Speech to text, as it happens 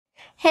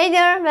Hey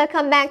there,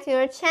 welcome back to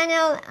your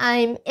channel.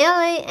 I'm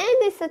Ellie and in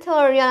this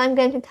tutorial I'm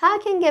going to be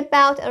talking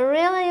about a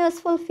really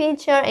useful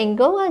feature in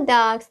Google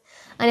Docs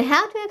on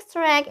how to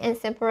extract and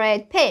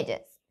separate pages.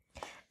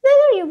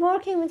 Whether you're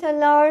working with a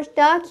large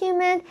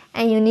document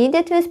and you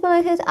needed to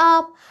split it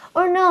up,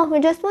 or no,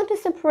 you just want to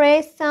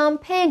separate some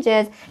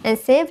pages and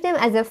save them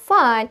as a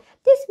file,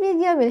 this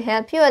video will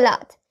help you a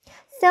lot.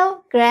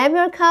 So grab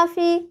your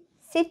coffee,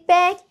 sit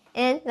back,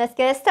 and let's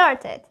get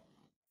started.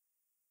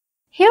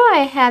 Here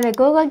I have a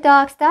Google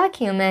Docs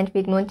document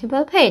with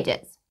multiple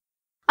pages.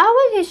 I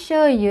want to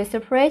show you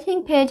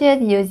separating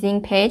pages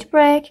using page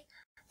break,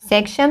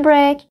 section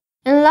break,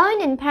 and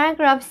line and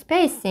paragraph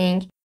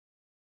spacing.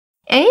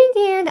 And in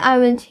the end, I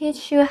will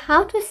teach you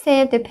how to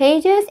save the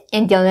pages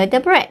and delete the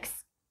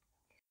breaks.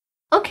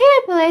 Okay,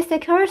 I place the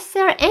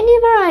cursor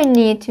anywhere I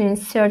need to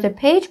insert a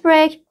page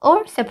break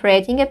or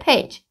separating a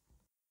page.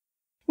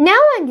 Now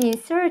on the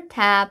Insert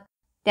tab,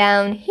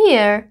 down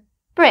here,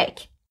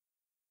 Break.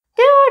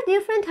 There are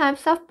different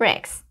types of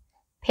breaks,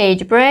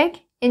 page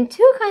break and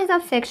two kinds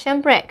of section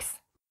breaks.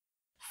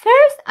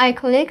 First, I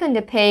click on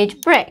the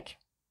page break.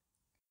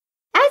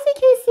 As you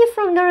can see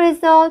from the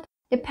result,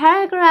 the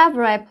paragraph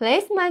where I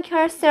placed my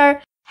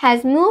cursor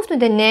has moved to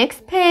the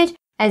next page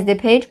as the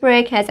page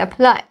break has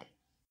applied.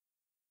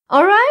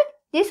 Alright,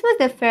 this was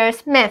the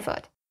first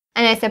method,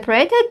 and I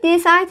separated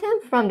this item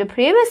from the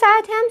previous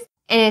items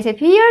and it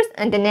appears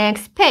on the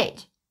next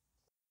page.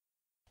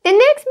 The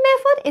next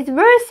method is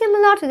very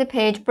similar to the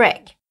page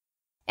break.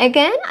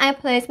 Again, I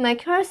place my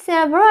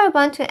cursor where I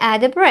want to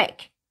add a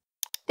break.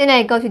 Then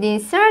I go to the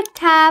Insert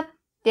tab,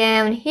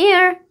 down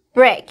here,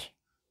 Break,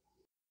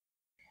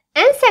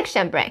 and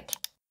Section Break.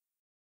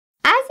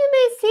 As you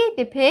may see,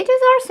 the pages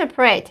are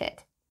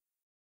separated.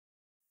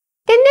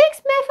 The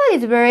next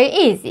method is very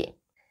easy.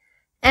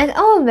 As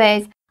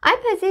always, I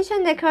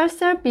position the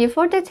cursor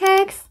before the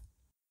text.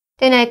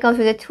 Then I go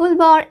to the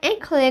toolbar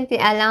and click the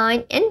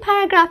Align and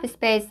Paragraph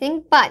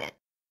Spacing button.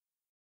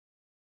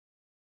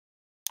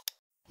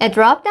 A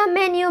drop-down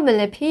menu will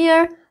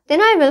appear,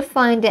 then I will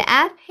find the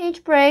Add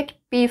Page Break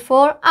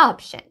Before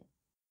option.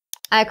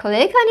 I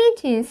click on it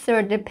to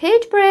insert the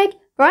page break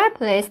where I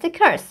place the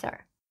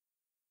cursor.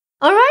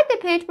 Alright, the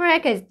page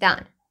break is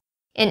done.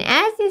 And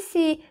as you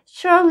see,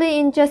 surely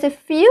in just a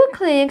few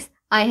clicks,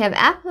 I have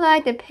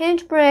applied the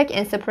page break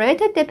and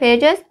separated the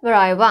pages where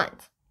I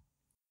want.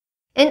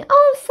 And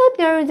also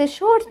there is a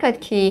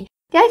shortcut key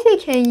that you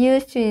can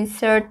use to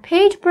insert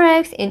page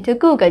breaks into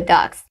Google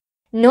Docs,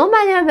 no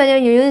matter whether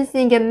you're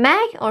using a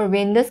Mac or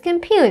Windows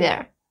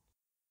computer.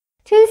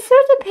 To insert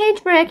a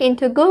page break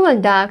into Google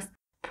Docs,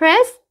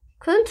 press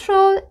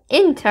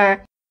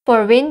Ctrl-Enter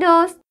for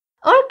Windows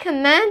or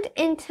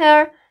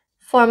Command-Enter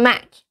for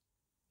Mac.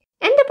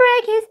 And the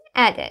break is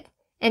added,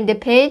 and the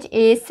page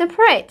is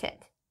separated.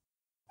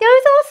 There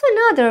is also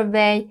another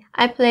way.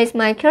 I place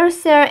my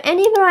cursor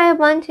anywhere I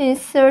want to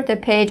insert a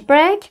page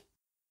break.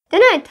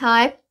 Then I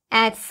type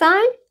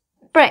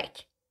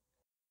 @break.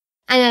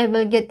 And I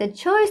will get the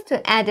choice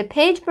to add a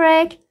page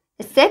break,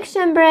 a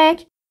section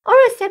break, or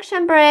a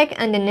section break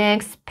on the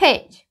next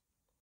page.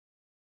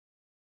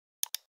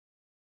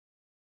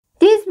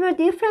 These were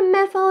different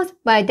methods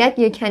by that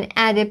you can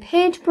add a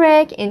page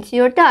break into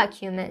your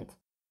document.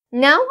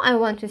 Now I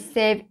want to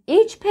save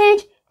each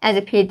page as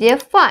a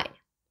PDF file.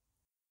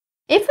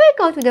 If I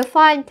go to the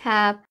File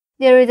tab,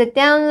 there is a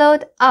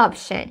Download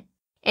option,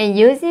 and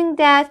using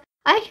that,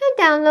 I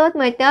can download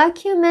my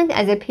document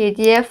as a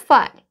PDF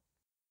file.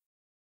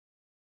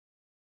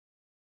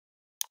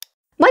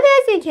 But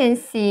as you can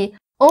see,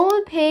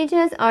 all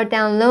pages are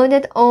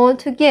downloaded all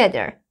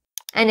together,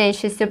 and I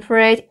should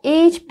separate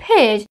each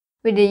page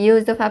with the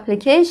use of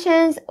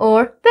applications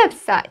or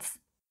websites.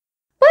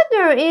 But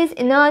there is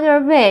another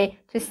way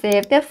to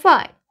save the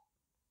file.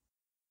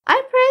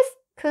 I press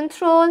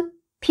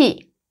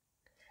Ctrl-P.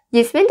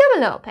 This window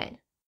will open.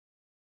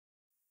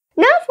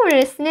 Now for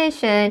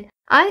destination,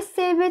 I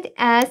save it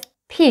as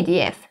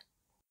PDF.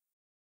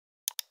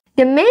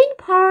 The main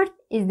part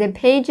is the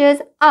Pages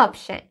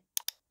option.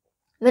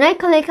 When I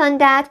click on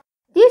that,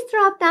 this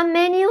drop-down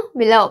menu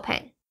will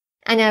open,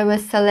 and I will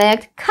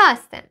select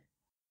Custom.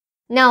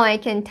 Now I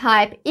can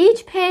type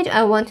each page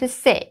I want to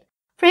save.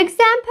 For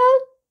example,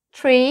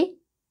 3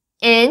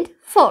 and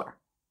 4.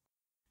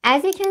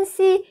 As you can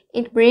see,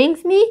 it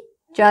brings me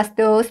just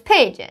those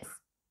pages.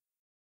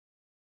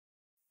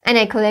 And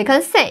I click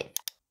on Save.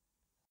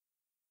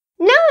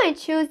 Now I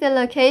choose the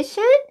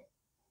location.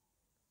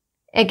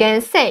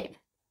 Again, Save.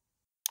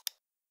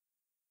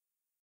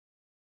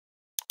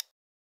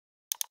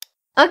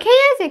 Okay,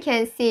 as you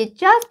can see,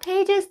 just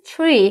pages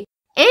 3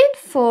 and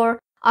 4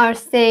 are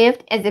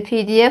saved as a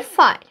PDF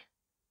file.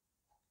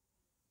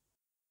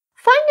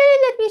 Finally,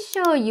 let me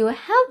show you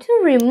how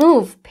to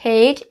remove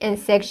page and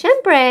section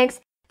breaks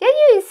that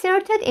you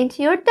inserted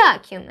into your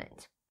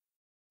document.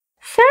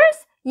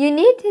 First, you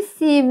need to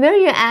see where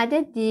you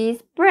added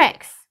these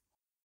breaks.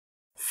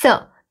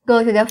 So,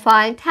 go to the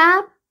File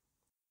tab,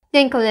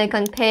 then click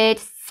on Page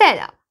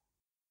Setup.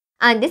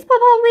 On this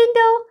pop-up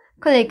window,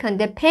 click on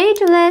the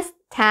Page List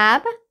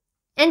tab,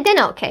 and then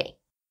OK.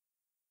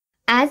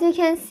 As you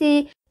can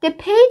see, the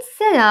page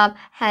setup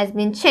has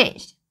been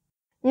changed.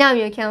 Now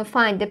you can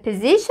find the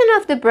position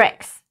of the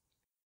breaks.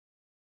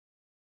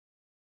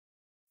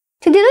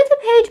 To delete a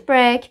page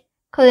break,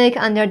 click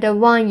under the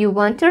one you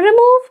want to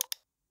remove.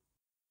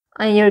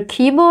 On your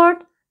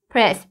keyboard,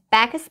 press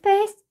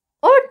backspace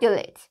or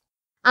delete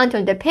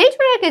until the page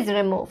break is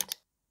removed.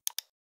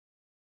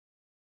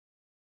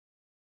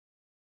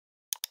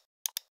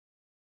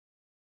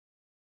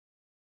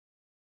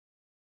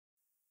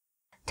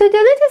 To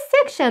delete a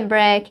section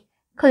break,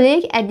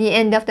 click at the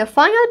end of the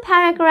final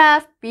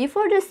paragraph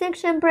before the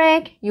section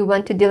break you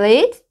want to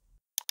delete.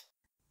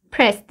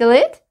 Press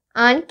delete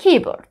on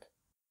keyboard.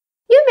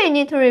 You may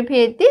need to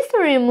repeat this to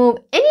remove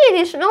any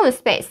additional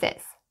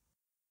spaces.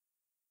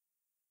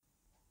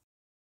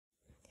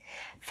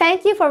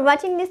 Thank you for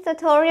watching this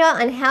tutorial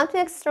on how to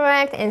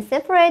extract and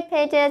separate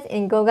pages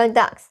in Google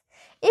Docs.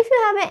 If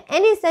you have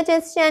any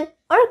suggestion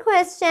or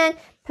question,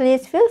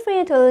 please feel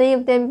free to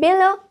leave them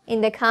below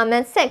in the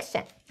comment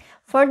section.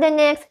 For the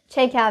next,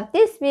 check out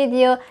this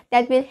video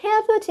that will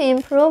help you to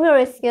improve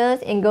your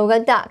skills in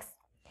Google Docs.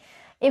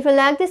 If you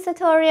like this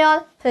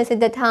tutorial, please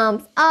hit the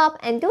thumbs up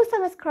and do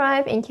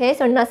subscribe in case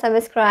you're not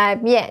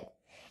subscribed yet.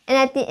 And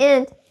at the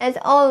end, as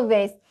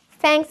always,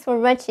 thanks for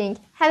watching.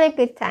 Have a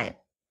good time.